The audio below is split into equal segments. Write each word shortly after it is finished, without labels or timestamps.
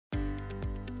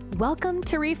Welcome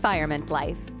to Refirement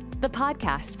Life, the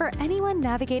podcast for anyone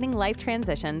navigating life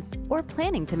transitions or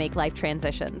planning to make life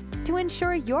transitions to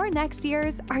ensure your next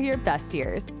years are your best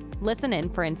years. Listen in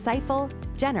for insightful,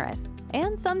 generous,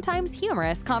 and sometimes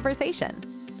humorous conversation.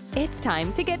 It's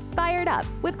time to get fired up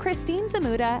with Christine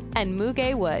Zamuda and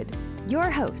Muge Wood,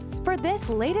 your hosts for this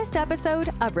latest episode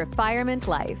of Refirement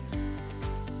Life.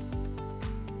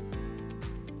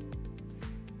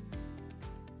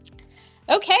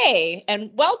 Okay,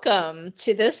 and welcome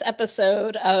to this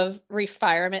episode of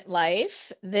Refirement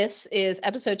Life. This is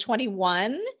episode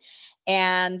 21,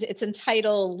 and it's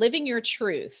entitled Living Your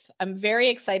Truth. I'm very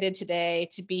excited today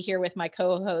to be here with my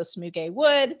co-host, Muge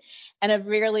Wood, and a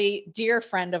really dear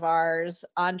friend of ours,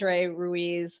 Andre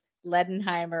Ruiz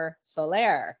Ledenheimer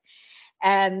Soler.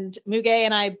 And Muge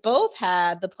and I both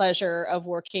had the pleasure of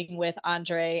working with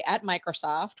Andre at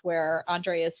Microsoft, where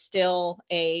Andre is still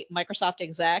a Microsoft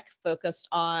exec focused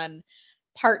on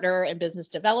partner and business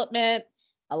development,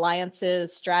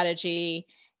 alliances, strategy.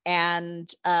 And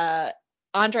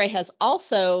Andre has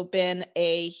also been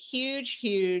a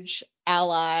huge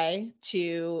ally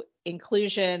to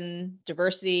inclusion,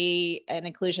 diversity, and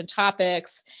inclusion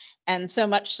topics. And so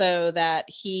much so that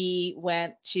he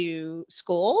went to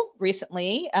school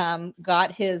recently,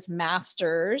 got his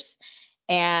master's,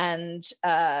 and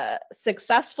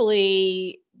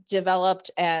successfully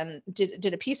developed and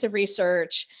did a piece of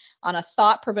research on a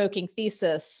thought-provoking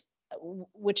thesis,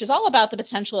 which is all about the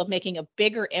potential of making a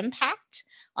bigger impact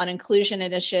on inclusion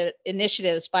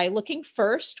initiatives by looking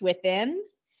first within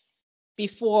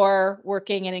before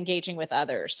working and engaging with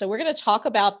others. So we're going to talk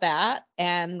about that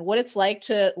and what it's like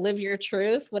to live your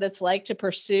truth, what it's like to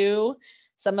pursue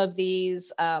some of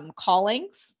these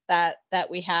callings that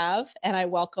we have. And I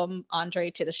welcome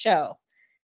Andre to the show.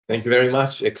 Thank you very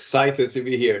much. Excited to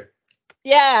be here.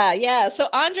 Yeah. So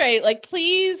Andre,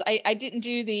 please, I didn't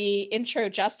do the intro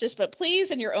justice, but please,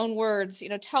 in your own words,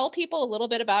 tell people a little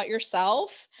bit about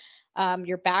yourself,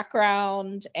 your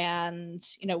background, and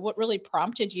what really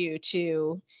prompted you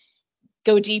to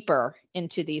go deeper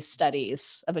into these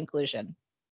studies of inclusion.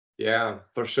 Yeah,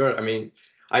 for sure.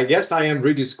 I guess I am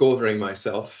rediscovering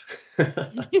myself.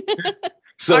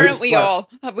 So aren't we all?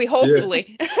 We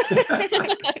hopefully.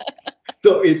 Yeah.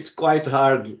 So it's quite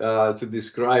hard to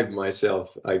describe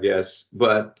myself, I guess.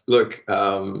 But look,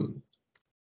 from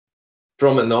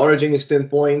an origin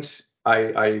standpoint,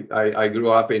 I grew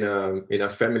up in a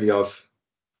family of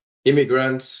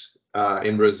immigrants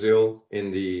in Brazil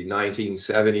in the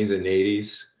 1970s and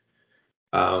 80s.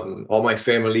 All my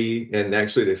family, and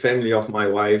actually the family of my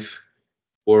wife,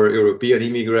 were European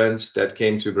immigrants that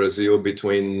came to Brazil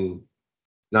between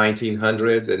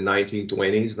 1900s and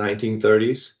 1920s,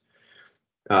 1930s.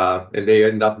 And they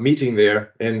end up meeting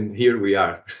there, and here we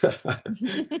are.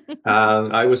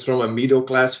 I was from a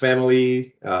middle-class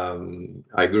family.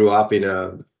 I grew up in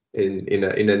an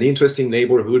interesting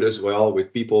neighborhood as well,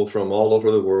 with people from all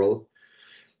over the world.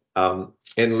 And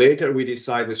later we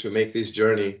decided to make this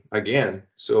journey again.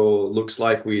 So looks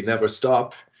like we never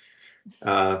stop.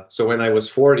 So when I was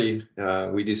 40,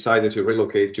 we decided to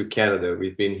relocate to Canada.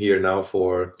 We've been here now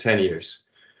for 10 years.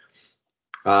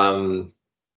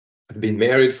 I've been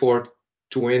married for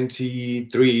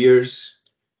 23 years,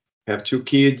 have 2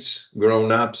 kids,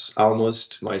 grown-ups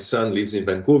almost. My son lives in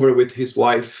Vancouver with his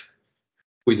wife,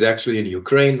 who is actually in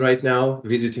Ukraine right now,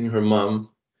 visiting her mom.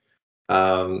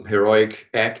 Heroic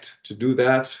act to do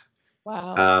that.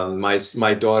 Wow.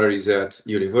 My daughter is at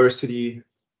university.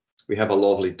 We have a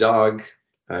lovely dog.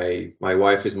 My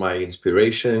wife is my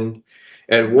inspiration.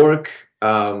 At work,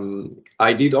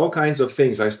 I did all kinds of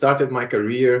things. I started my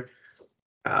career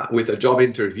with a job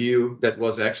interview that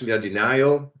was actually a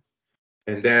denial.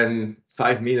 And then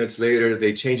 5 minutes later,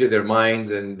 they changed their minds.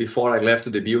 And before I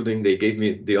left the building, they gave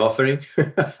me the offering.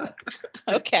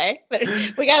 Okay.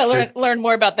 We got to learn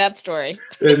more about that story.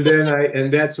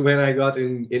 And that's when I got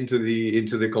into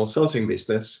the consulting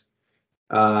business.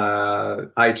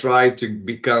 I tried to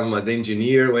become an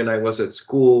engineer when I was at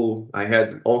school. I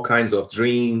had all kinds of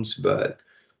dreams, but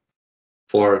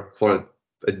for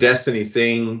a destiny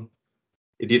thing,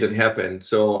 it didn't happen.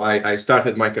 So I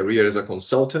started my career as a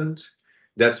consultant.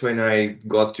 That's when I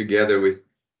got together with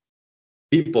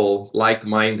people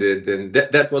like-minded, and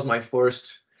that was my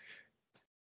first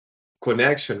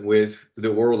connection with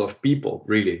the world of people,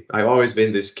 really. I've always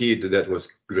been this kid that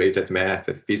was great at math,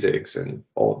 at physics, and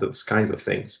all those kinds of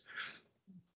things.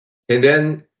 And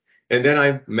then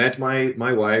I met my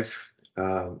wife.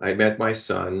 I met my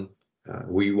son.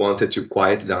 We wanted to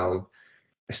quiet down.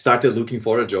 I started looking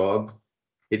for a job.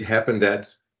 It happened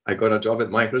that I got a job at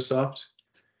Microsoft.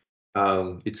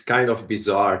 It's kind of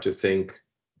bizarre to think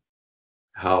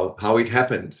how it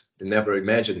happened. I never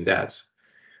imagined that.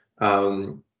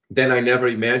 Then I never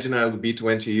imagined I would be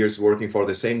 20 years working for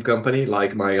the same company,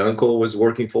 like my uncle was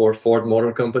working for Ford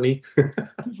Motor Company.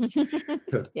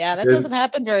 Yeah, that doesn't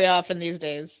happen very often these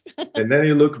days. And then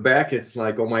you look back, it's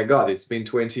like, oh my God, it's been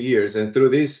 20 years. And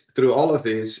through all of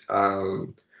this,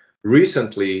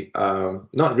 recently,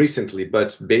 not recently,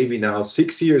 but maybe now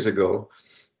 6 years ago,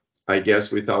 I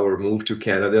guess, with our move to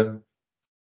Canada,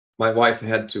 my wife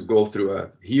had to go through a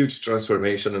huge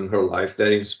transformation in her life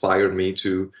that inspired me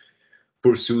to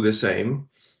pursue the same.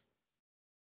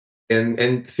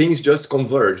 And things just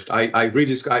converged. I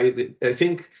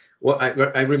think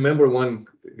I remember one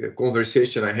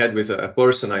conversation I had with a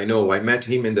person I know. I met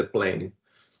him in the plane.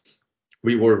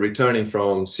 We were returning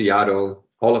from Seattle.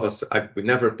 All of us, we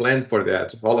never planned for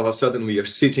that. All of a sudden, we are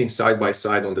sitting side by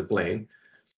side on the plane.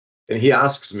 And he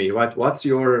asks me, what's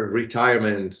your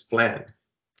retirement plan?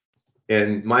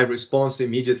 And my response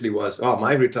immediately was, oh,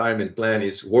 my retirement plan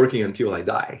is working until I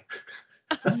die.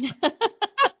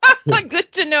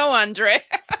 Good to know, Andre.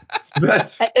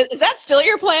 But, is that still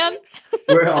your plan?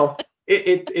 Well,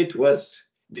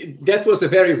 that was a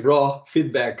very raw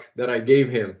feedback that I gave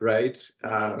him, right?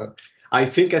 I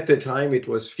think at the time it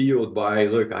was fueled by,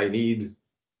 look, I need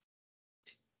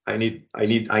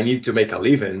to make a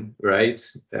living, right?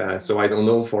 So I don't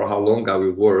know for how long I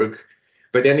will work.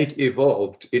 But then it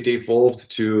evolved. It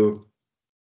evolved to,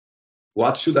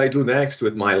 what should I do next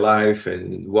with my life,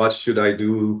 and what should I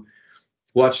do?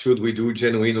 What should we do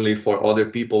genuinely for other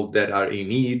people that are in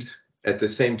need? At the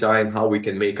same time, how we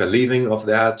can make a living of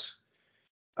that.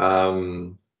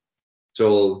 So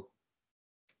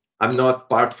I'm not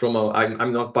part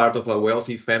of a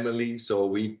wealthy family, so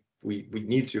we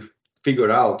need to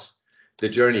figure out the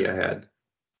journey ahead.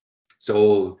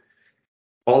 So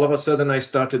all of a sudden, I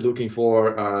started looking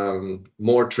for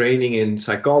more training in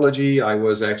psychology. I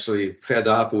was actually fed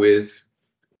up with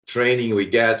training we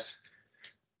get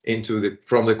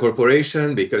from the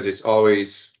corporation, because it's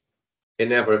always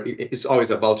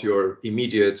about your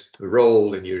immediate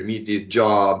role and your immediate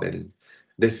job and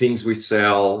the things we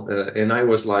sell. And I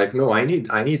was like, no, I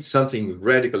need something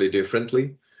radically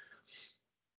differently.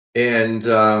 And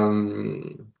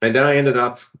then I ended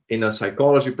up in a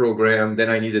psychology program. Then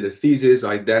I needed a thesis.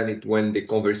 When the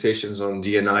conversations on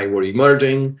D&I were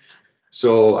emerging,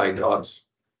 so I got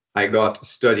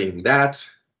studying that.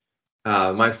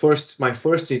 My first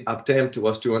attempt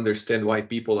was to understand why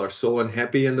people are so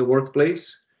unhappy in the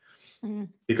workplace,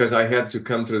 because I had to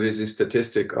come through this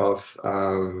statistic of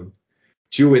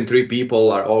 2 in 3 people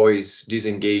are always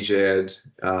disengaged,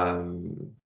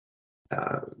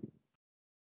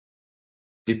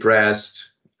 depressed,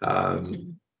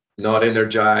 not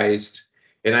energized.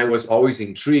 And I was always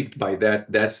intrigued by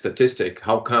that statistic.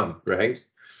 How come, right?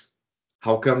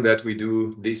 How come that we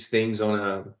do these things on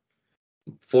a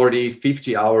 40,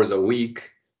 50 hours a week,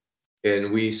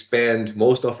 and we spend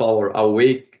most of our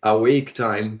awake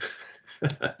time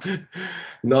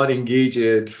not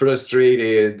engaged,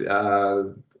 frustrated,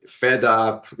 fed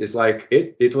up? It's like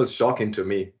it was shocking to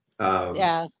me.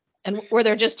 Yeah. And were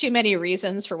there just too many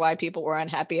reasons for why people were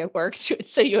unhappy at work,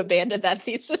 so you abandoned that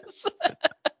thesis?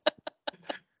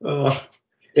 And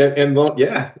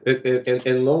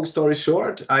long story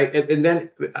short, and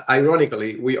then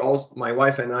ironically, my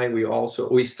wife and I,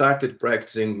 we started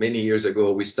practicing many years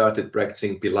ago. We started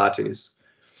practicing Pilates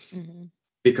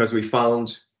because we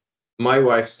found my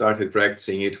wife started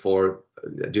practicing it for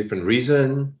a different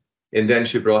reason, and then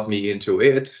she brought me into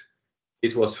it.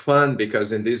 It was fun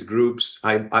because in these groups,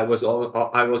 I was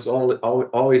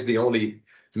always the only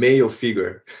male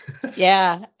figure.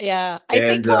 Yeah. I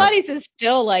think Pilates is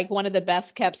still like one of the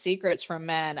best kept secrets from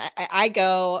men. I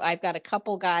go, I've got a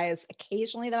couple guys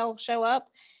occasionally that'll show up,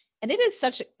 and it is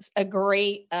such a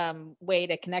great way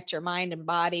to connect your mind and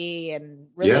body, and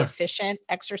really efficient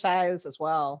exercise as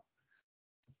well.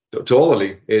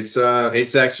 Totally. It's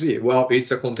actually,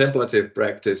 it's a contemplative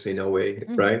practice in a way,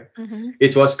 right?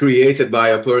 It was created by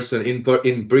a person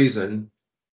in prison.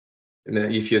 And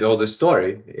if you know the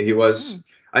story, he was,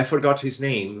 I forgot his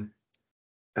name.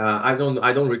 I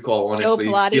don't recall, honestly.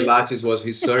 Pilates was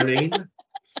his surname. But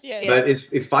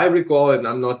if I recall, and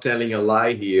I'm not telling a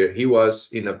lie here, he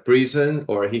was in a prison,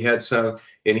 or he had to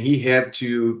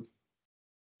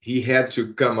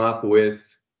come up with,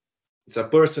 it's a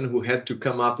person who had to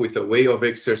come up with a way of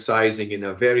exercising in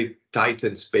a very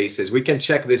tightened spaces. We can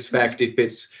check this fact if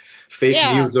it's fake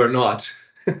news or not.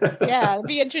 Yeah, it'd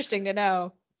be interesting to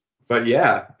know. But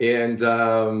and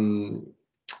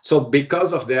so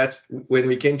because of that, when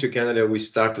we came to Canada, we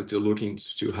started to look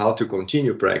into how to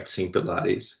continue practicing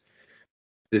Pilates.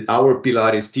 our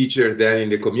Pilates teacher then in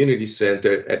the community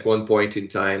center at one point in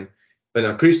time, on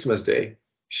a Christmas day,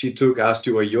 she took us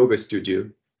to a yoga studio,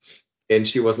 and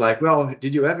she was like, well,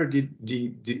 did you ever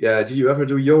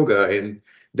do yoga? And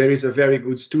there is a very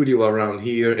good studio around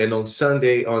here, and on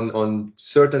Sunday, on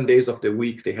certain days of the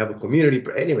week, they have a community.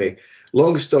 Anyway,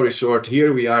 long story short,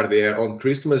 here we are there on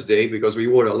Christmas Day because we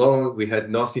were alone, we had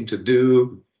nothing to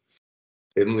do,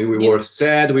 and we were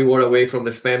sad, we were away from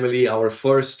the family, our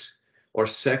first or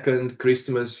second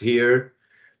Christmas here.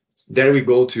 There we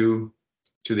go to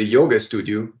the yoga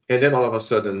studio, and then all of a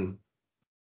sudden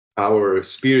our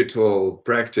spiritual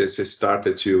practice has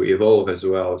started to evolve as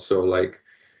well. So like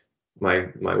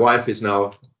my wife is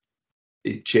now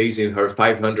chasing her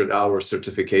 500-hour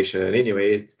certification, and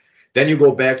anyway, then you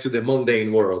go back to the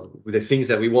mundane world with the things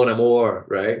that we want more,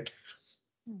 right?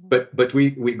 But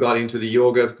we got into the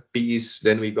yoga piece,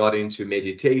 then we got into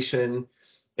meditation,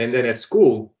 and then at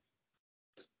school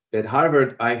at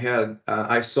Harvard,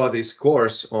 I saw this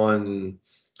course on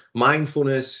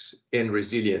mindfulness and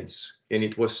resilience, and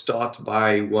it was taught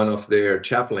by one of their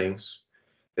chaplains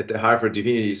at the Harvard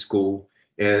Divinity School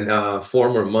and a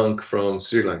former monk from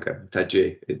Sri Lanka,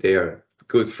 Tajay. They are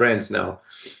good friends now.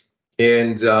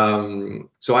 And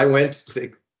so I went to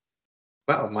think,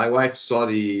 well, my wife saw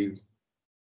the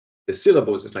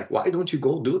syllabus. It's like, why don't you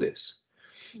go do this?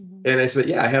 And I said,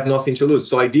 yeah, I have nothing to lose.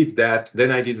 So I did that.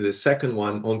 Then I did the second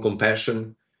one on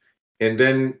compassion. And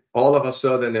then all of a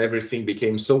sudden, everything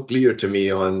became so clear to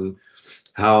me on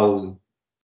how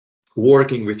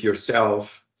working with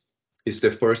yourself is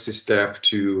the first step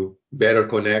to better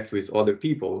connect with other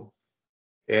people.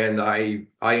 And I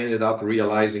ended up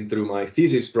realizing through my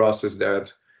thesis process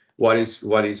that what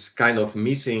is kind of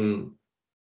missing,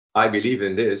 I believe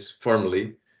in this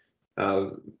firmly,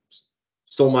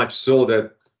 so much so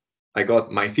that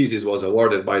my thesis was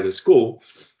awarded by the school.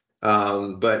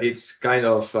 But it's kind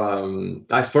of,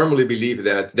 I firmly believe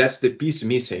that that's the piece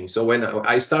missing. So when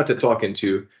I started talking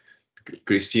to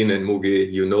Christine and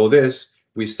Mugi, you know this,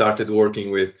 we started working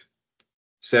with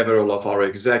several of our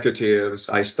executives.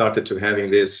 I started to having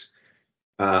this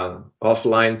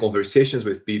offline conversations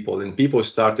with people, and people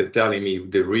started telling me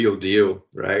the real deal,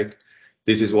 right?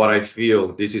 This is what I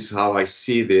feel. This is how I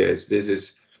see this.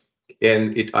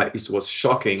 And it was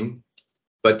shocking.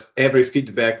 But every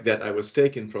feedback that I was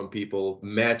taking from people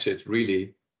matched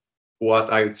really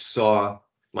what I saw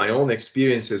my own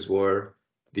experiences were,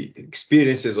 the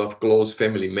experiences of close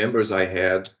family members I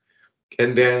had,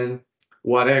 and then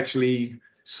what actually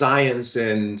science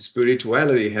and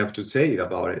spirituality have to say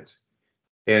about it.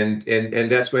 And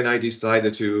that's when I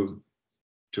decided to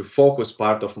focus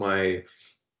part of my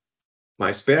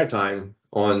spare time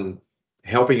on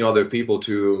helping other people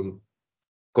to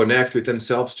connect with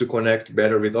themselves, to connect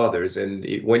better with others. And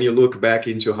when you look back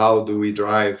into how do we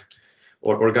drive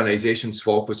or organizations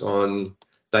focus on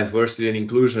diversity and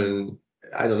inclusion,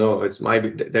 I don't know,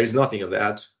 there is nothing of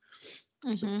that,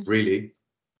 really.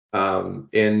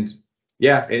 And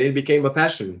it became a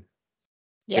passion.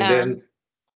 Yeah.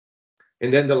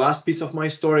 And then the last piece of my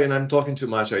story, and I'm talking too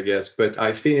much, I guess, but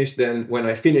when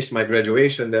I finished my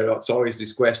graduation, there's always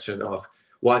this question of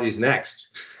what is next?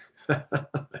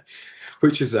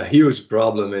 Which is a huge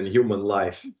problem in human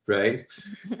life, right?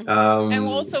 And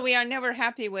also, we are never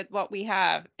happy with what we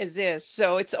have as is.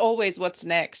 So it's always what's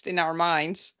next in our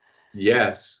minds.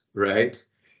 Yes, right.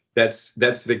 That's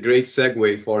the great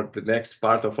segue for the next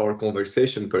part of our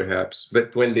conversation, perhaps.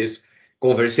 But when this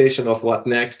conversation of what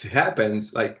next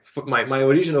happens, like my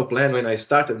original plan when I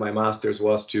started my master's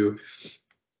was to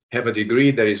have a degree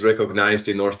that is recognized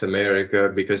in North America,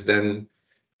 because then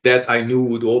that I knew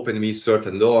would open me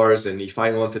certain doors. And if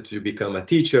I wanted to become a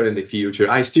teacher in the future,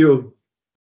 I still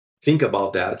think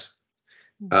about that.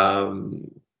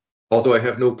 Although I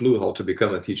have no clue how to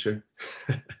become a teacher,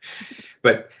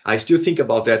 but I still think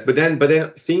about that. But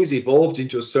then things evolved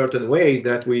into certain ways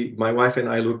that my wife and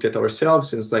I looked at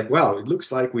ourselves, and it's like, well, it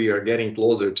looks like we are getting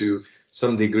closer to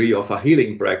some degree of a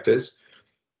healing practice.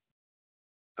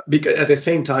 Because at the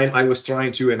same time, I was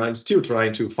trying to, and I'm still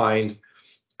trying to find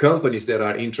companies that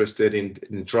are interested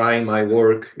in trying my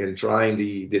work and trying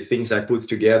the things I put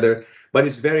together. But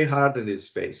it's very hard in this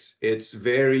space. It's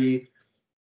very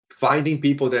finding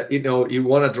people that, you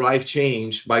want to drive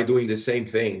change by doing the same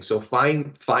thing. So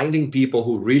finding people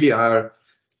who really are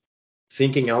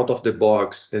thinking out of the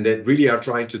box and that really are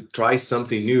trying to try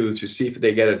something new to see if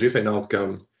they get a different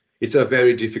outcome. It's a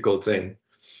very difficult thing.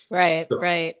 Right.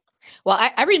 Well,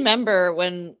 I remember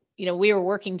when we were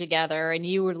working together and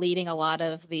you were leading a lot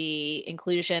of the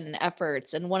inclusion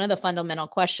efforts. And one of the fundamental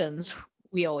questions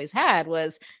we always had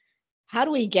was, how do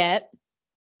we get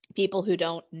people who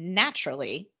don't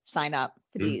naturally sign up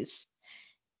for these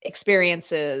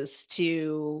experiences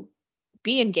to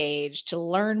be engaged, to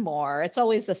learn more. It's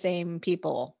always the same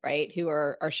people, right, who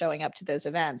are showing up to those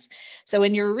events. So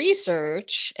in your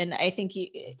research, and I think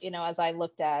you know, as I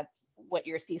looked at what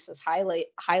your thesis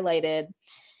highlighted,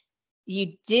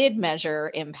 you did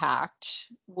measure impact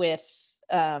with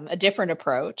a different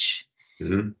approach.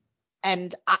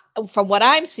 And from what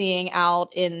I'm seeing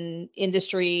out in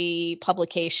industry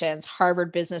publications,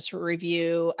 Harvard Business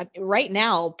Review, right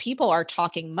now, people are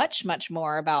talking much, much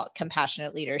more about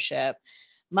compassionate leadership,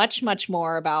 much, much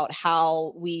more about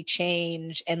how we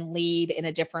change and lead in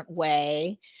a different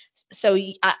way. So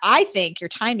I think your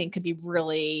timing could be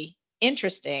really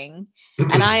interesting.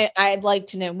 And I'd like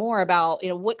to know more about, you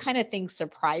know, what kind of things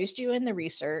surprised you in the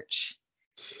research,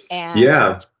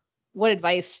 and what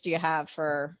advice do you have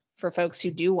for folks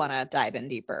who do want to dive in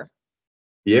deeper?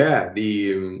 Yeah,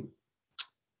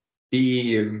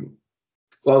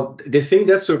 well, the thing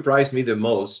that surprised me the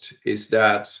most is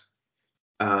that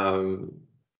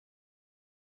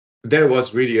there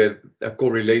was really a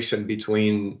correlation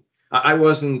between.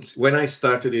 When I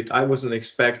started it, I wasn't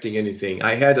expecting anything.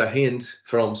 I had a hint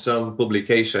from some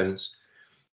publications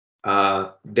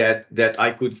that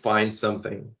I could find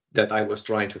something that I was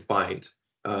trying to find.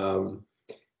 And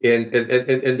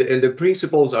the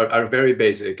principles are very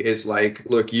basic. It's like,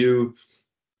 look, you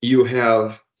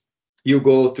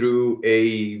go through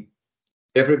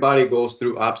everybody goes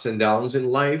through ups and downs in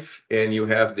life, and you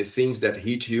have the things that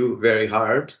hit you very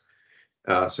hard.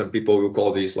 Some people will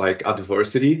call these like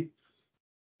adversity.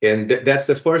 And that's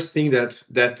the first thing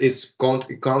that is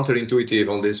counterintuitive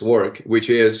on this work,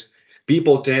 which is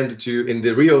people tend to, in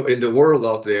the world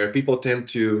out there, people tend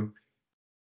to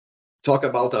talk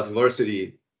about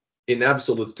adversity in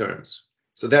absolute terms.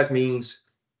 So that means,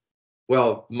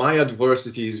 well, my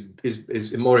adversity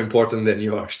is more important than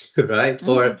yours, right?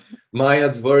 Or my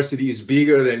adversity is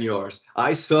bigger than yours.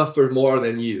 I suffer more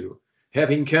than you.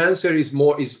 Having cancer is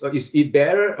it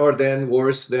better or then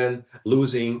worse than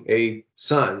losing a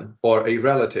son or a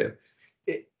relative?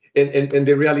 And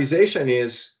the realization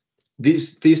is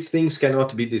these things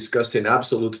cannot be discussed in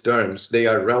absolute terms. They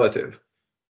are relative.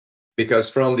 Because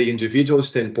from the individual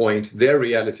standpoint, their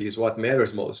reality is what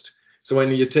matters most. So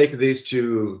when you take these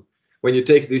to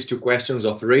questions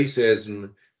of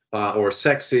racism or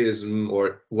sexism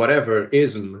or whatever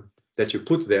ism that you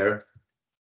put there,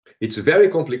 it's very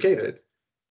complicated,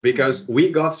 because we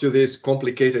got to this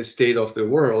complicated state of the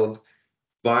world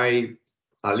by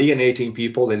alienating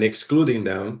people and excluding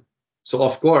them. So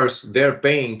of course their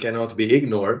pain cannot be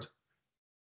ignored.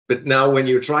 But now when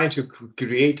you're trying to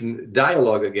create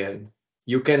dialogue again,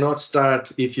 you cannot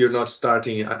start if you're not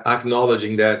starting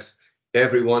acknowledging that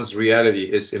everyone's reality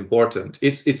is important.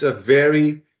 It's a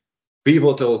very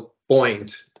pivotal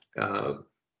point.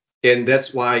 And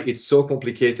that's why it's so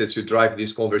complicated to drive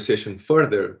this conversation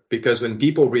further, because when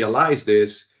people realize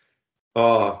this,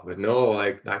 oh, but no,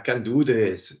 I can't do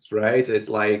this, right? It's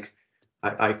like,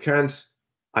 I can't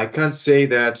say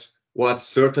that what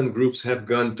certain groups have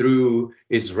gone through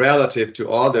is relative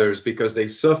to others because they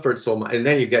suffered so much. And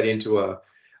then you get into a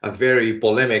very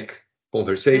polemic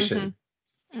conversation.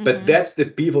 But that's the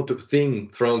pivotal thing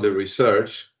from the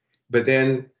research. But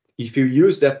then if you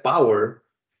use that power,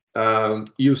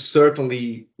 you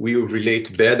certainly will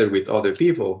relate better with other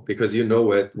people, because you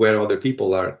know where other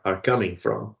people are coming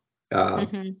from.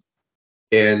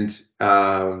 And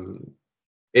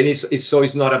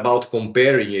it's not about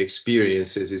comparing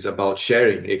experiences, it's about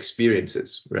sharing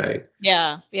experiences, right?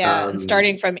 Yeah. And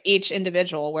starting from each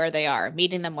individual where they are,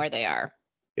 meeting them where they are.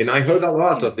 And I heard a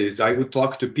lot of this. I would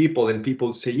talk to people and people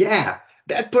would say, yeah,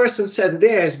 that person said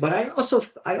this, but I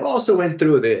also went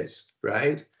through this,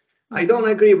 right? I don't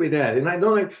agree with that. And I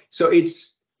don't. So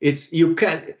it's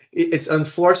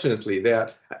unfortunately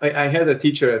that I had a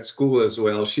teacher at school as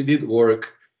well. She did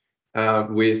work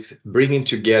with bringing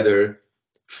together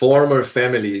former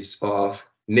families of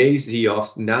Nazi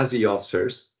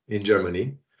officers in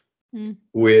Germany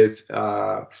with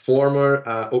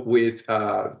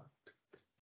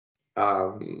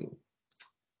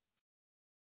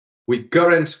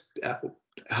current,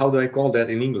 how do I call that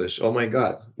in English? Oh my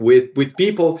God, with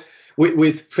people,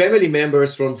 with family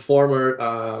members from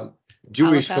former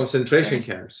Jewish concentration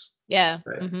camps. Yeah.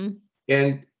 Right?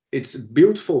 And it's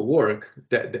beautiful work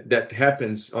that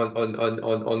happens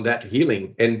on that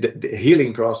healing, and the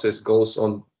healing process goes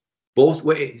on both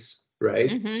ways, right?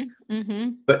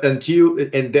 But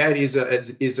that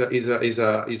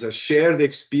is a shared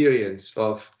experience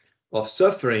of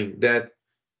suffering that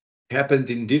happened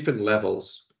in different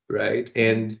levels, right?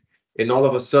 And all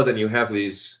of a sudden you have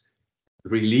this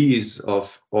release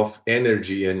of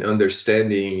energy and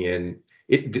understanding. And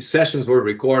the sessions were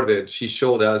recorded. She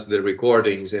showed us the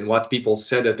recordings and what people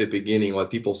said at the beginning,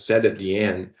 what people said at the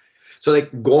end. So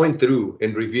like going through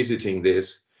and revisiting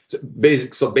this.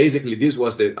 So basically, this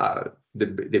was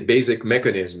the basic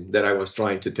mechanism that I was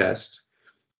trying to test.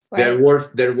 Right.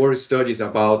 There were studies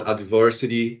about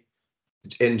adversity,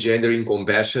 engendering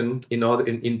compassion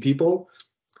in people.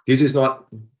 This is not,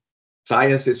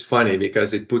 science is funny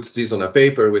because it puts this on a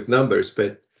paper with numbers,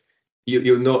 but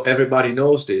you know, everybody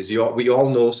knows this. We all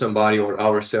know somebody or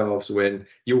ourselves when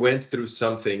you went through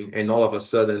something and all of a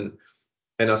sudden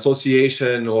an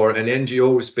association or an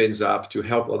NGO spins up to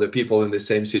help other people in the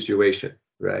same situation,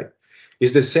 right?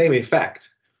 It's the same effect.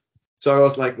 So I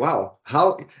was like, wow,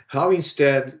 how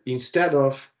instead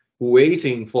of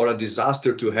waiting for a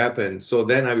disaster to happen, so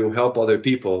then I will help other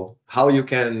people, how you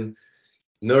can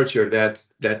nurture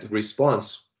that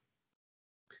response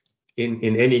in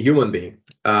any human being.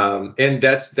 And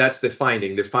that's the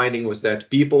finding. The finding was that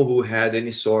people who had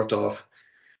any sort of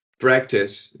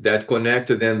practice that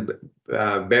connected them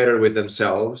better with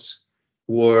themselves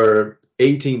were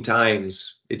 18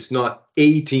 times, it's not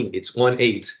 18, it's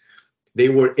 1/8. They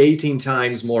were 18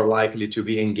 times more likely to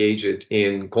be engaged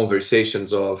in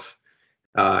conversations of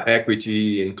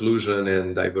equity, inclusion,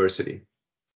 and diversity.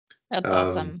 That's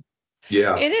awesome.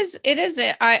 Yeah. It is.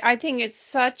 I think it's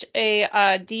such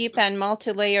a deep and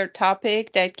multi-layered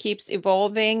topic that keeps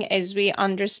evolving as we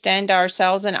understand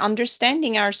ourselves, and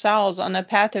understanding ourselves on a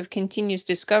path of continuous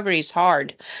discovery is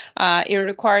hard. It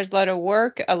requires a lot of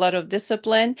work, a lot of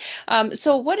discipline.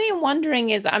 So what I'm wondering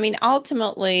is, I mean,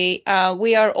 ultimately,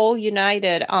 we are all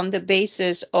united on the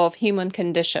basis of human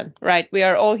condition, right? We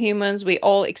are all humans. We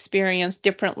all experience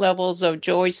different levels of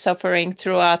joy, suffering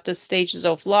throughout the stages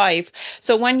of life.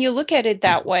 So when you look at it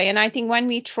that way, and I think when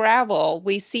we travel,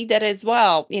 we see that as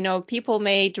well. You know, people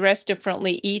may dress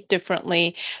differently, eat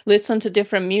differently, listen to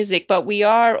different music, but we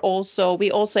also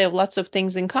have lots of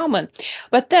things in common.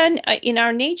 But then in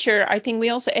our nature, I think we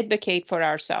also advocate for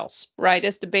ourselves, right?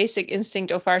 It's the basic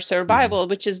instinct of our survival,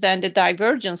 which is then the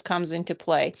divergence comes into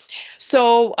play.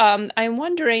 So I'm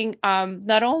wondering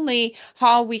not only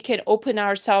how we can open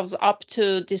ourselves up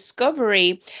to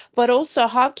discovery, but also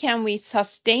how can we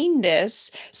sustain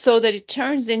this so that it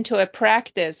turns into a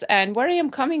practice. And where I am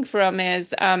coming from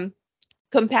is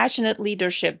compassionate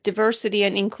leadership, diversity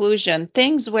and inclusion,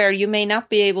 things where you may not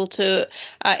be able to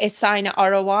assign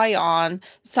ROI on,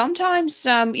 sometimes,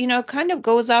 kind of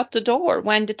goes out the door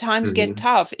when the times get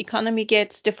tough, economy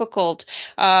gets difficult.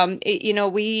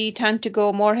 We tend to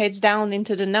go more heads down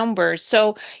into the numbers.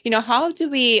 So, how do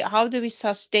we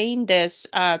sustain this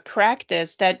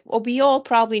practice that we all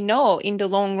probably know in the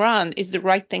long run is the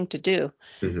right thing to do?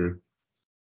 Mm-hmm.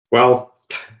 Well,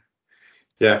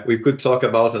 yeah, we could talk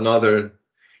about another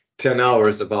 10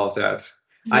 hours about that.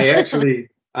 I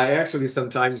actually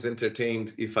sometimes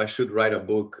entertained if I should write a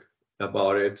book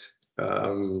about it.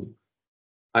 I'm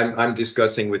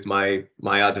discussing with my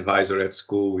advisor at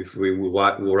school if we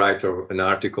will write an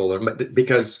article,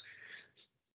 because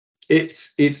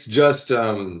it's just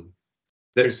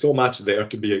there's so much there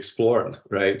to be explored,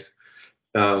 right?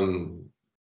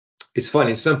 It's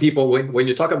funny. Some people, when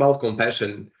you talk about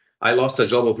compassion, I lost a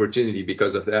job opportunity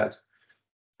because of that.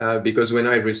 Because when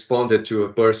I responded to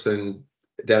a person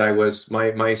that I was,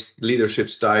 my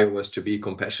leadership style was to be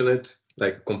compassionate,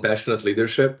 like compassionate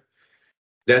leadership,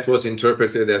 that was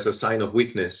interpreted as a sign of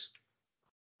weakness.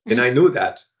 And I knew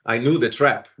that. I knew the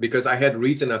trap because I had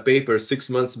written a paper 6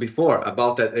 months before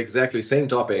about that exactly same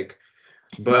topic.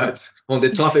 But on the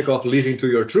topic of living to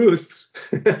your truths,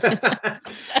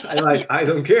 I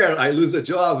don't care. I lose a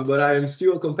job, but I am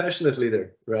still a compassionate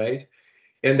leader, right?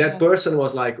 And that person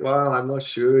was like, well, I'm not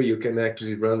sure you can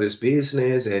actually run this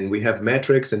business, and we have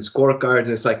metrics and scorecards.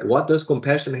 And it's like, what does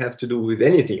compassion have to do with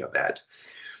anything of that?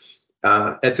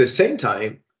 At the same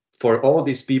time, for all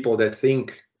these people that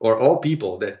think, or all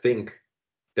people that think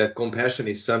that compassion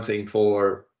is something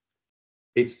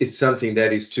it's something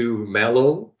that is too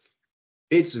mellow,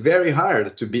 it's very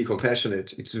hard to be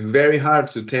compassionate. It's very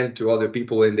hard to tend to other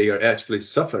people when they are actually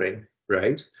suffering,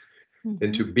 right?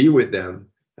 And to be with them.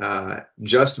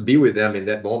 Just be with them in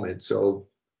that moment. So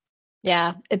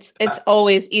yeah, it's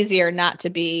always easier not to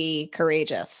be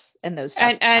courageous in those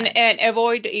times. And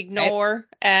avoid, ignore,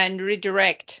 and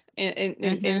redirect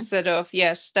instead of,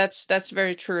 yes, that's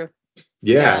very true.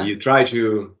 Yeah. you cross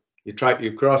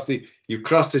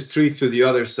the street to the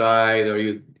other side,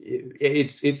 or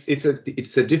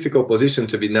it's a difficult position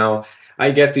to be. Now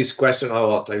I get this question a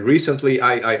lot. I recently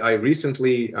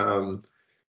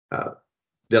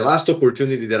the last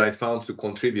opportunity that I found to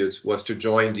contribute was to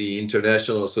join the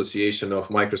International Association of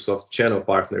Microsoft Channel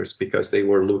Partners, because they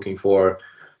were looking for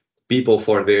people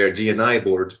for their D&I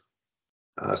board.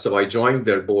 So I joined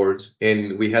their board,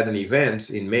 and we had an event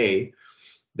in May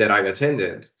that I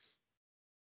attended.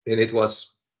 And it was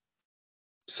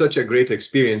such a great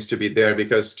experience to be there,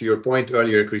 because to your point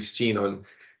earlier, Christine, on,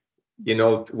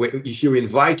 if you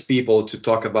invite people to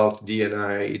talk about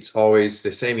D&I, it's always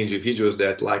the same individuals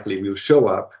that likely will show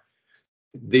up.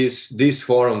 This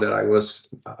forum that I was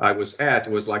at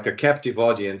was like a captive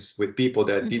audience with people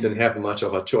that didn't have much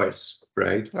of a choice,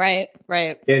 right? Right.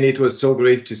 And it was so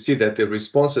great to see that the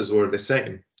responses were the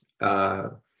same.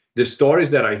 The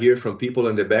stories that I hear from people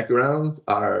in the background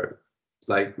are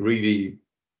like really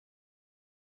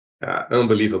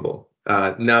unbelievable.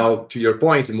 Now, to your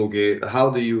point, Muge, how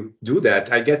do you do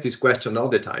that? I get this question all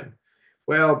the time.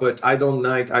 Well, but I don't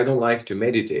like to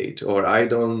meditate, or I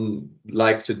don't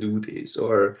like to do this,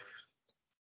 or,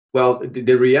 well,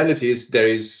 the reality is there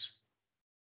is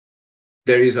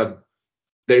a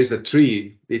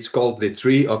tree. It's called the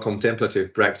tree of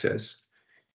contemplative practice,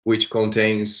 which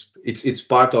contains, it's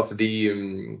part of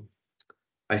the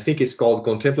I think it's called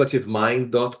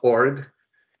contemplativemind.org.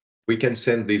 We can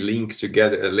send the link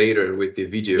together later with the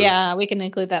video. Yeah, we can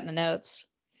include that in the notes.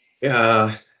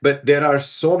 But there are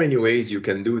so many ways you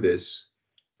can do this.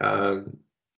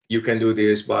 You can do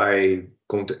this by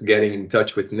getting in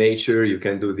touch with nature. You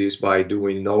can do this by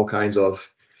doing all kinds of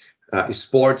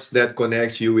sports that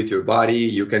connect you with your body.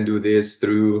 You can do this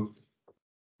through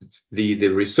the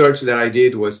research that I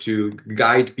did was to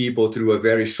guide people through a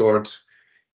very short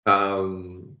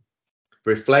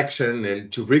reflection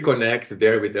and to reconnect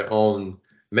there with their own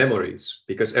memories,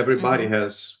 because everybody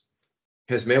has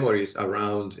memories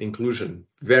around inclusion,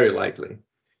 very likely.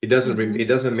 It doesn't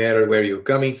matter where you're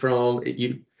coming from.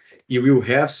 You will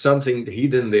have something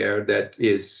hidden there that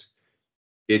it's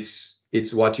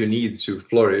what you need to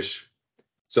flourish.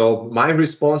 So my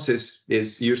response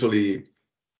is usually,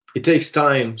 it takes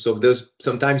time. So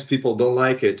sometimes people don't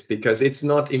like it because it's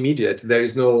not immediate. There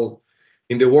is no,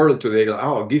 in the world today,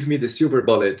 oh, give me the silver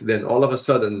bullet, then all of a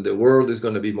sudden the world is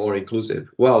going to be more inclusive.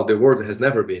 Well, the world has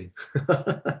never been.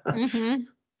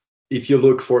 If you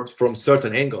look from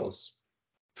certain angles,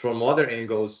 from other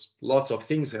angles, lots of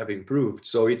things have improved.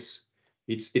 So it's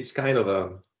kind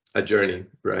of a journey,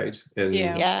 right? And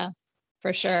yeah.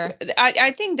 For sure.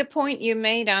 I think the point you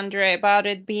made, Andre, about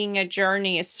it being a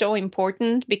journey is so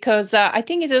important, because I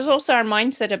think it is also our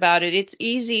mindset about it. It's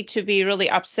easy to be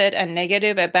really upset and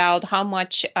negative about how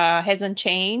much hasn't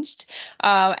changed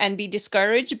and be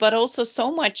discouraged, but also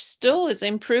so much still is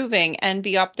improving, and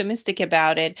be optimistic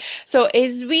about it. So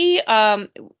as we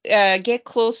get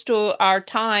close to our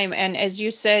time, and as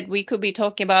you said, we could be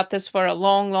talking about this for a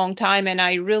long, long time, and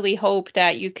I really hope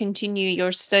that you continue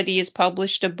your studies,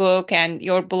 publish a book, and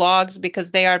your blogs,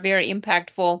 because they are very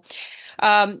impactful.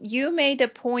 You made a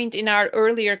point in our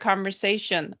earlier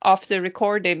conversation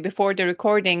before the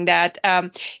recording, that,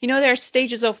 there are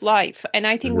stages of life. And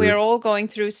I think we're all going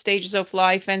through stages of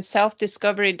life, and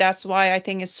self-discovery. That's why I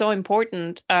think it's so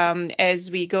important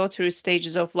as we go through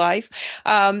stages of life.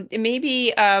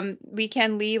 Maybe we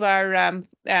can leave our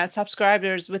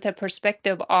subscribers with a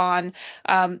perspective on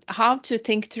how to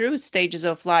think through stages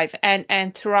of life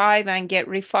and thrive and get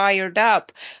refired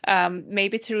up,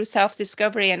 maybe through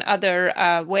self-discovery and other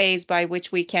ways by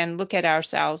which we can look at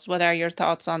ourselves. What are your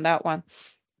thoughts on that one?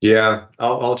 Yeah,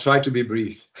 I'll try to be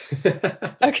brief.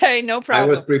 Okay, no problem. I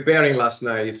was preparing last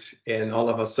night, and all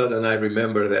of a sudden I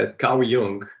remember that Carl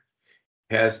Jung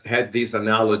has had this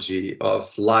analogy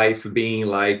of life being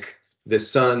like the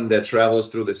sun that travels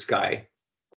through the sky,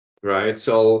 right?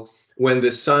 So when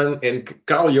the sun, and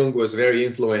Carl Jung was very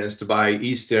influenced by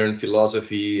Eastern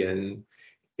philosophy and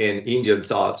Indian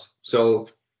thought. So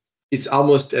it's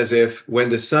almost as if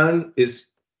when it's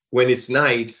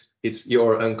night, it's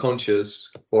your unconscious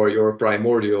or your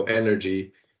primordial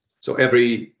energy. So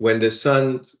when the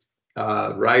sun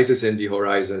rises in the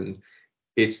horizon,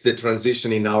 it's the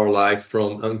transition in our life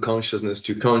from unconsciousness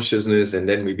to consciousness, and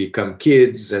then we become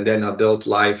kids, and then adult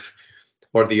life,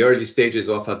 or the early stages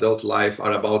of adult life,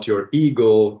 are about your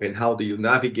ego and how do you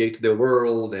navigate the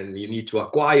world, and you need to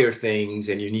acquire things,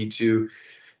 and you need to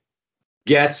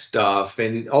get stuff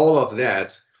and all of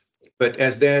that. But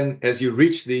as you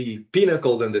reach the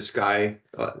pinnacle in the sky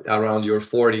around your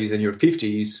 40s and your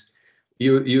 50s,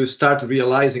 you start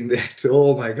realizing that,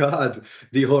 oh my God,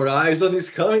 the horizon is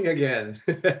coming again.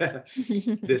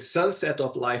 The sunset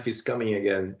of life is coming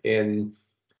again. And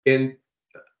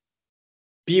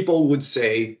people would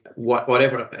say,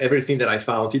 everything that I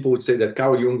found, people would say that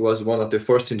Carl Jung was one of the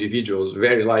first individuals,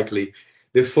 very likely,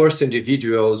 the first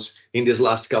individuals in these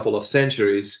last couple of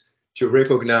centuries to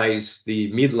recognize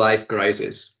the midlife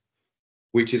crisis,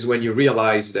 which is when you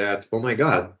realize that, oh my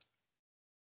God,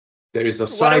 there is a What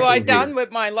have cycle I here. done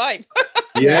with my life?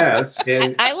 Yes,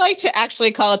 and I like to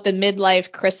actually call it the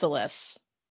midlife chrysalis.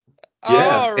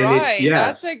 yes, Oh, and it's right.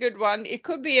 That's a good one. It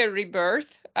could be a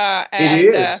rebirth. it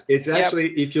And is. It's yep. actually,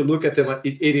 if you look at them,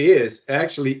 it is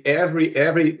actually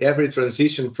every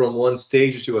transition from one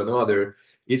stage to another.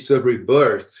 It's a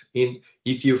rebirth.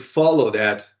 If you follow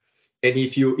that, and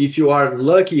if you are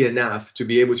lucky enough to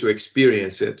be able to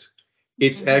experience it,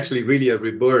 it's actually really a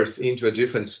rebirth into a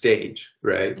different stage,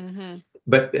 right? Mm-hmm.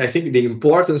 But I think the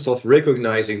importance of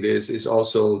recognizing this is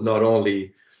also not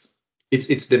only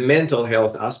it's the mental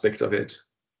health aspect of it,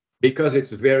 because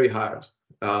it's very hard.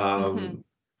 I'm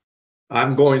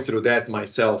going through that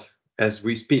myself as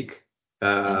we speak.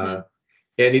 And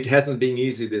it hasn't been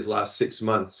easy these last 6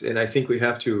 months. And I think we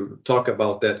have to talk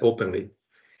about that openly.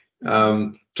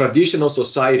 Traditional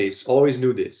societies always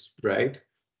knew this, right?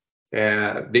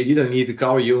 They didn't need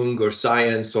Carl Jung or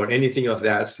science or anything of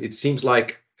that. It seems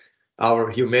like our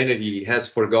humanity has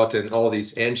forgotten all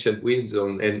this ancient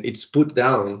wisdom, and it's put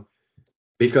down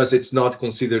because it's not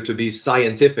considered to be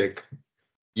scientific.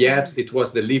 Yet it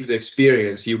was the lived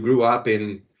experience. You grew up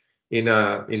in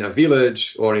a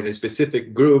village or in a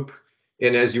specific group,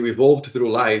 and as you evolved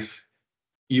through life,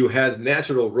 you had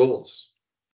natural roles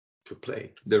to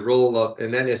play. The role of,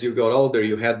 and then as you got older,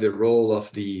 you had the role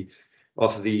of the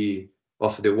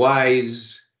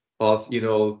wise, of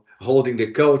holding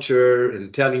the culture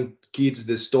and telling kids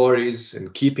the stories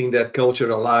and keeping that culture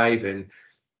alive, and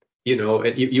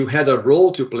you had a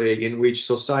role to play in which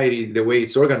society, the way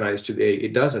it's organized today,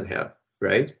 it doesn't have,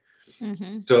 right?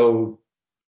 So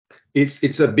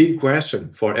it's a big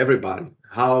question for everybody.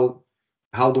 How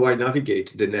do I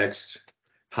navigate the next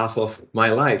half of my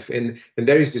life? And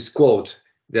there is this quote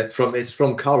it's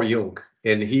from Carl Jung,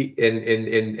 and he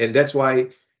and that's why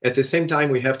at the same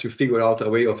time we have to figure out a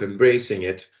way of embracing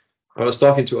it. I was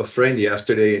talking to a friend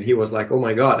yesterday, and he was like, "Oh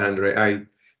my God, Andre,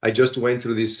 I just went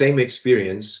through this same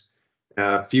experience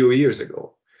a few years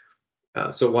ago."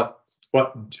 So what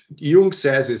Jung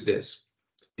says is this: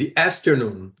 the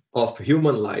afternoon of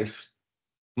human life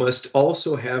must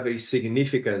also have a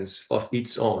significance of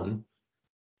its own,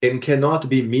 and cannot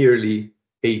be merely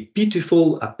a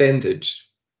pitiful appendage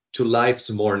to life's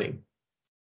morning.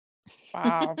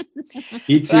 Wow.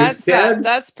 It's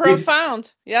That's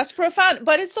profound. That's profound.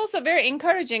 But it's also very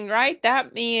encouraging, right?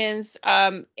 That means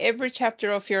every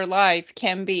chapter of your life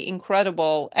can be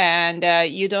incredible, and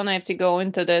you don't have to go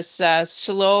into this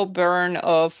slow burn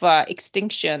of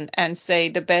extinction and say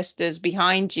the best is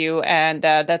behind you, and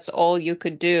that's all you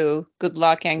could do. Good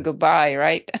luck and goodbye,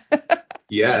 right?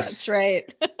 Yes, that's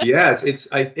right. Yes,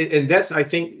 and that's, I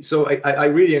think, so I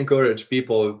really encourage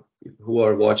people who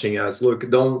are watching us, look,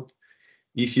 don't,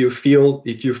 if you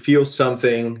feel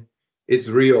something is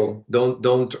real,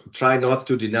 don't try not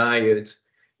to deny it.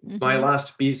 My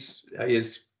last piece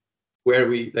is where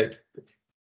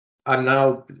I'm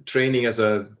now training as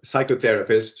a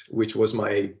psychotherapist, which was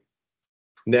my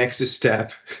next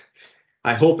step.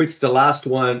 I hope it's the last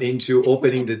one into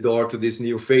opening the door to this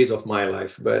new phase of my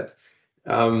life, but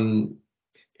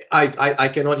I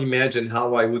cannot imagine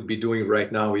how I would be doing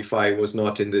right now if I was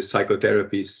not in the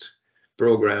psychotherapist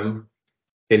program,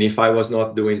 and if I was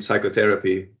not doing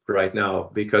psychotherapy right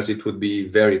now, because it would be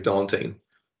very daunting.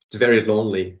 It's very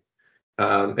lonely.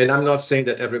 And I'm not saying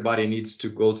that everybody needs to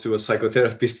go through a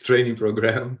psychotherapist training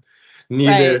program,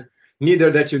 neither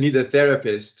that you need a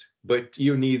therapist, but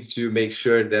you need to make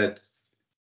sure that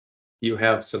you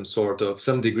have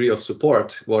some degree of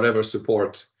support, whatever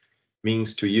support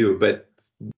means to you. But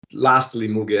lastly,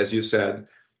 Muge, as you said,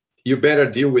 you better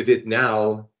deal with it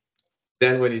now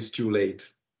than when it's too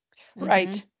late.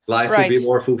 Right. Life will be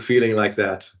more fulfilling like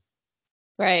that.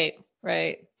 Right.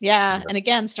 Yeah. And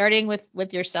again, starting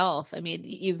with yourself. I mean,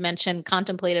 you've mentioned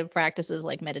contemplative practices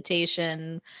like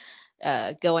meditation,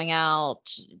 going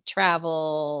out,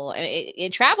 travel.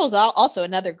 Travel's also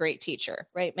another great teacher,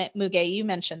 right? Muge, you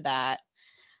mentioned that.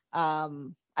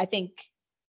 I think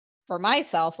for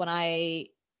myself, when I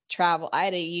travel, I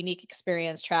had a unique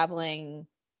experience traveling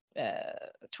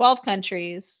 12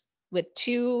 countries with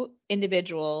two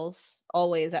individuals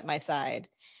always at my side,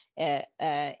 an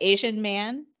Asian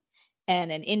man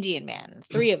and an Indian man.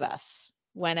 Three of us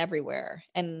went everywhere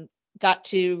and got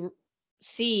to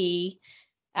see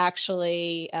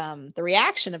actually the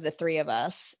reaction of the three of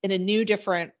us in a new,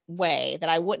 different way that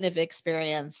I wouldn't have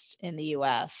experienced in the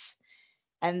US.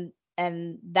 And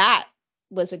that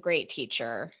was a great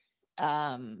teacher.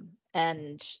 And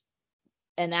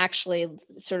actually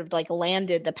sort of like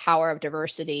landed the power of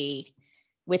diversity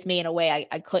with me in a way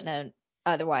I couldn't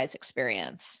otherwise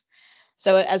experience.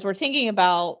 So as we're thinking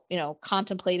about,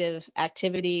 contemplative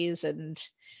activities and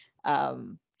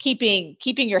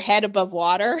keeping your head above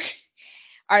water,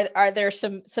 is there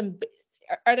some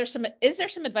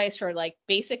advice for like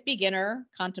basic beginner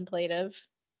contemplative,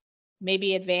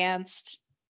 maybe advanced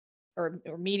or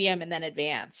medium and then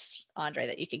advanced, Andre,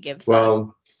 that you could give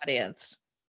the audience?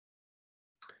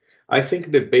 I think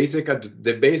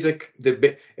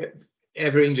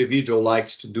every individual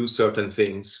likes to do certain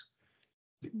things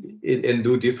and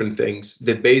do different things.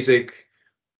 The basic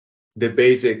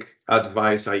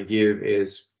advice I give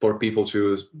is for people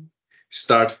to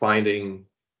start finding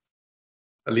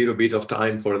a little bit of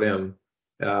time for them.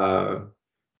 And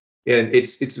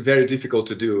it's very difficult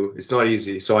to do. It's not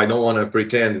easy. So I don't want to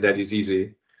pretend that it's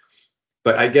easy.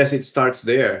 But I guess it starts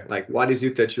there. Like, what is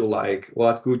it that you like?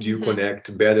 What could you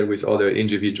connect better with other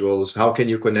individuals? How can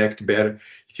you connect better?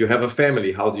 If you have a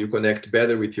family, how do you connect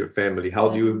better with your family? How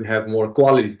do you have more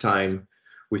quality time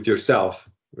with yourself?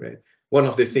 Right. One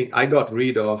of the things I got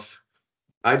rid of,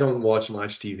 I don't watch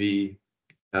much TV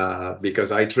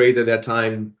because I traded that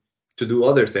time to do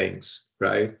other things.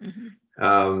 Right.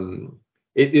 But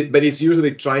it's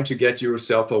usually trying to get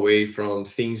yourself away from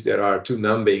things that are too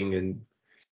numbing, and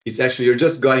it's actually you're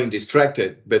just getting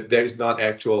distracted, but there's not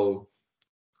actual.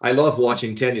 I love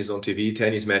watching tennis on TV,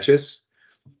 tennis matches.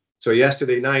 So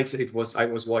yesterday night I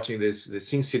was watching the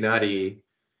Cincinnati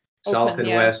Open, South and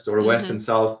West or West and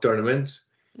South tournament,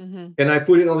 and I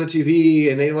put it on the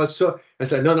TV, and it was so. I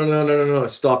said, no,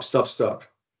 stop.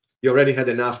 You already had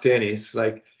enough tennis.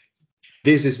 Like,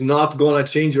 this is not gonna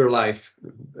change your life.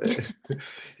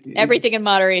 Everything in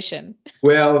moderation.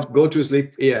 Well, go to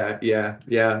sleep. Yeah.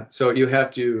 So you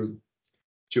have to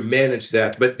manage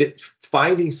that. But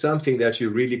finding something that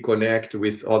you really connect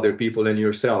with other people and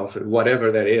yourself,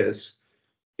 whatever that is,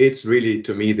 it's really,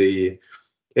 to me,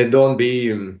 and don't be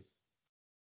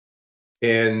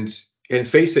and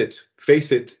face it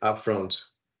up front.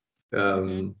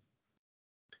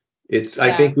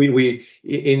 I think when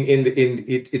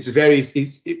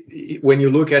you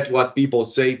look at what people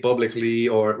say publicly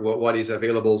or what is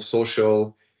available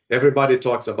social, everybody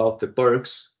talks about the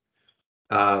perks,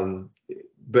 but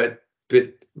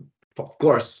of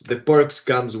course the perks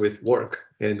comes with work,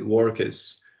 and work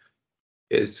is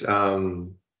I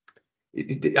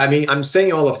mean, I'm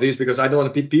saying all of this because I don't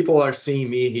want people are seeing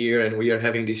me here and we are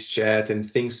having this chat and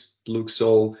things look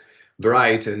so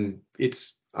bright, and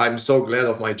I'm so glad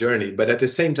of my journey, but at the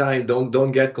same time,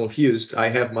 don't get confused. I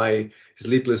have my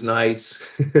sleepless nights,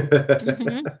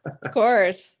 Of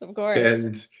course,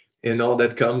 and all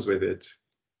that comes with it.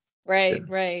 Right.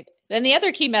 Then the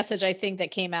other key message I think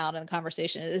that came out in the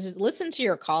conversation is listen to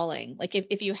your calling. Like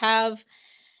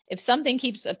if something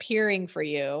keeps appearing for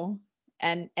you,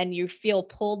 and you feel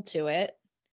pulled to it,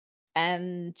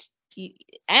 and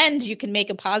you can make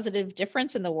a positive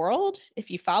difference in the world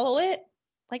if you follow it.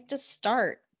 Like, just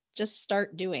start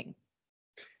doing.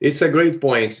 It's a great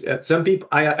point. Some people,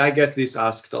 I get this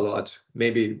asked a lot.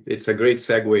 Maybe it's a great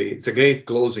segue. It's a great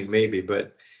closing, maybe,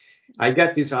 but I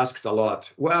get this asked a lot.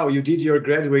 Wow, you did your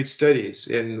graduate studies,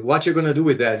 and what you're gonna do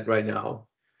with that right now?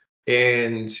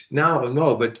 And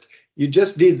no, but you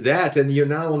just did that, and you're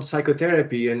now on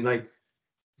psychotherapy, and like,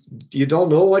 you don't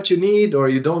know what you need, or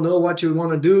you don't know what you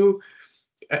want to do.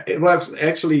 Well,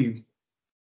 actually,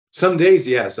 some days,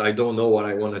 yes, I don't know what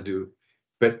I want to do,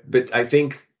 but I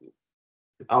think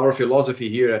our philosophy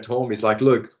here at home is like,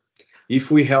 look,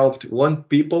 if we helped one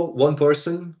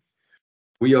person,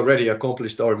 we already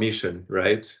accomplished our mission,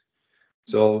 right?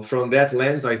 So from that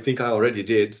lens, I think I already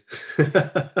did.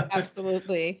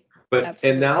 Absolutely.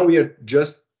 And now we are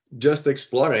just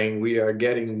exploring. We are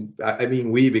getting,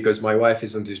 because my wife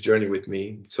is on this journey with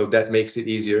me, so that makes it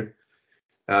easier.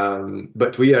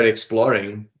 But we are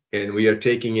exploring, and we are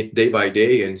taking it day by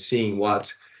day and seeing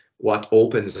what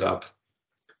opens up.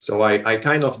 So I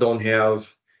kind of don't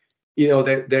have,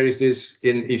 there is this,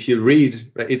 if you read,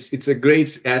 it's a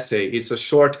great essay. It's a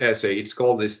short essay. It's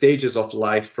called The Stages of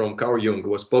Life from Carl Jung. It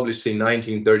was published in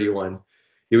 1931.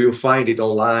 You will find it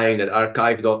online at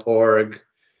archive.org.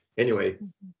 Anyway,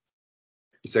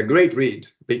 it's a great read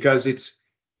because it's,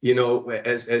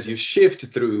 as you shift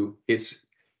through, it's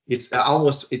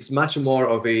much more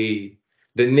of the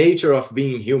nature of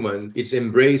being human. It's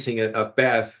embracing a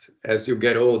path as you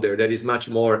get older that is much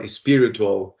more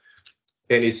spiritual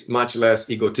and is much less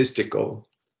egotistical,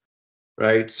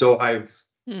 right? So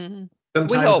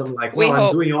Sometimes hope. I'm like, We well, I'm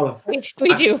hope. doing all of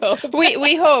We do hope.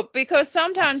 We hope, because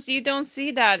sometimes you don't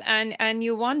see that, and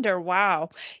you wonder, wow,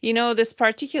 this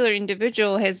particular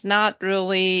individual has not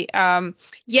really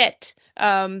yet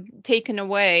taken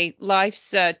away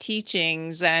life's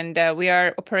teachings, and we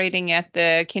are operating at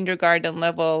the kindergarten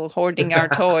level, hoarding our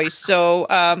toys. So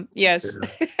yes.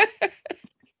 Yeah.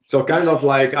 So kind of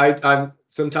like I'm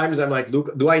sometimes I'm like,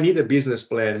 look, do I need a business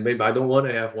plan? Maybe I don't want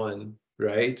to have one,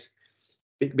 right?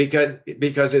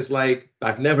 Because it's like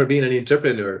I've never been an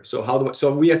entrepreneur.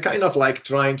 So we are kind of like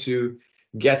trying to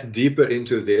get deeper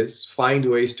into this, find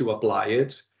ways to apply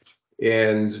it,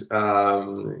 and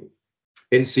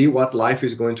see what life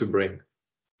is going to bring.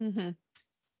 Mm-hmm.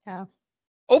 Yeah.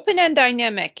 Open and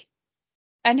dynamic,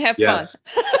 and have Yes. fun.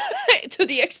 To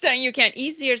the extent you can.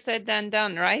 Easier said than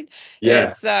done, right?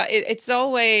 Yeah. It's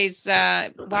always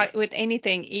with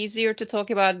anything easier to talk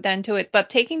about than to it. But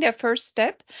taking that first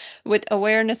step with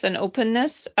awareness and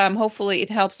openness, hopefully it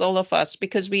helps all of us,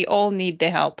 because we all need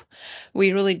the help.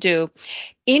 We really do.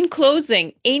 In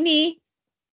closing, any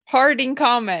parting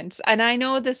comments? And I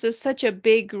know this is such a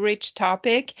big, rich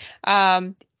topic.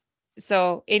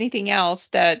 So anything else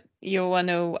that you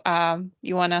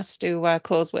want us to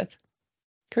close with?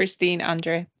 Christine,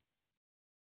 Andre.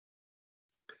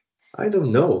 I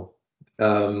don't know.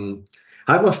 I'm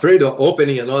afraid of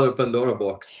opening another Pandora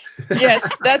box.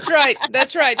 Yes, that's right.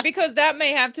 That's right. Because that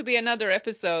may have to be another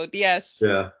episode. Yes.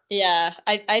 Yeah. Yeah,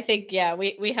 I think, yeah,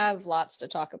 we have lots to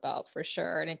talk about for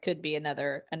sure, and it could be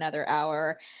another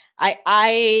hour.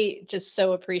 I just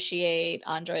so appreciate,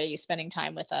 Andre, you spending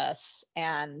time with us.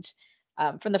 And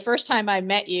from the first time I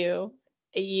met you,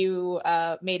 you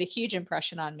made a huge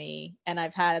impression on me, and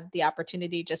I've had the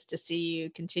opportunity just to see you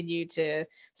continue to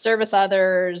service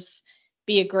others,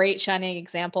 be a great shining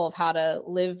example of how to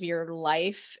live your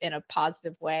life in a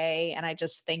positive way. And I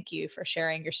just thank you for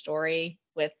sharing your story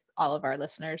with all of our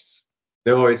listeners.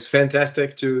 No, it's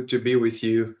fantastic to be with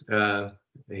you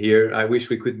here. I wish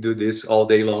we could do this all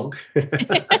day long.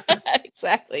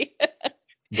 Exactly.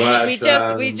 But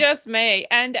we just may.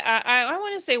 And I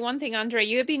want to say one thing, Andre.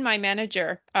 You have been my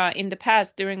manager in the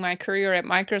past during my career at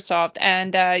Microsoft,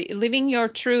 and living your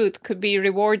truth could be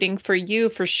rewarding for you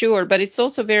for sure, but it's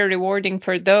also very rewarding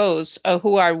for those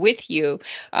who are with you,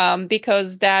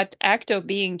 because that act of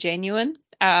being genuine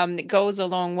goes a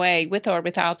long way, with or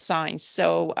without signs.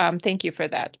 So thank you for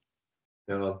that.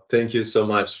 No, thank you so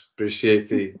much. Appreciate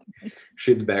the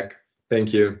feedback.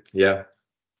 Thank you. Yeah.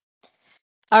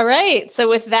 All right. So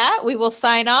with that, we will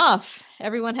sign off.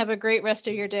 Everyone have a great rest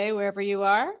of your day wherever you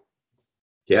are.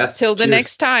 Yes. Till the Cheers.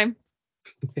 next time.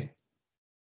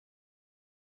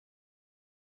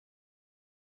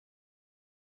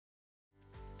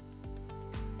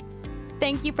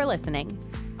 Thank you for listening.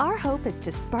 Our hope is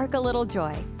to spark a little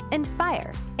joy,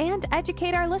 inspire, and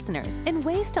educate our listeners in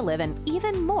ways to live an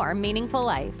even more meaningful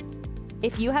life.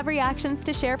 If you have reactions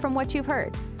to share from what you've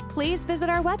heard, please visit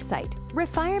our website,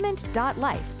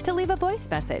 refirement.life, to leave a voice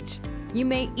message. You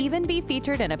may even be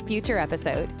featured in a future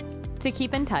episode. To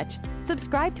keep in touch,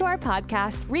 subscribe to our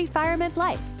podcast, Refirement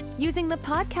Life, using the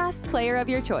podcast player of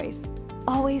your choice.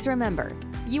 Always remember,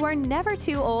 you are never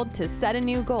too old to set a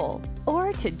new goal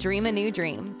or to dream a new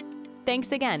dream.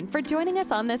 Thanks again for joining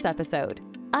us on this episode.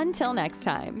 Until next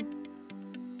time.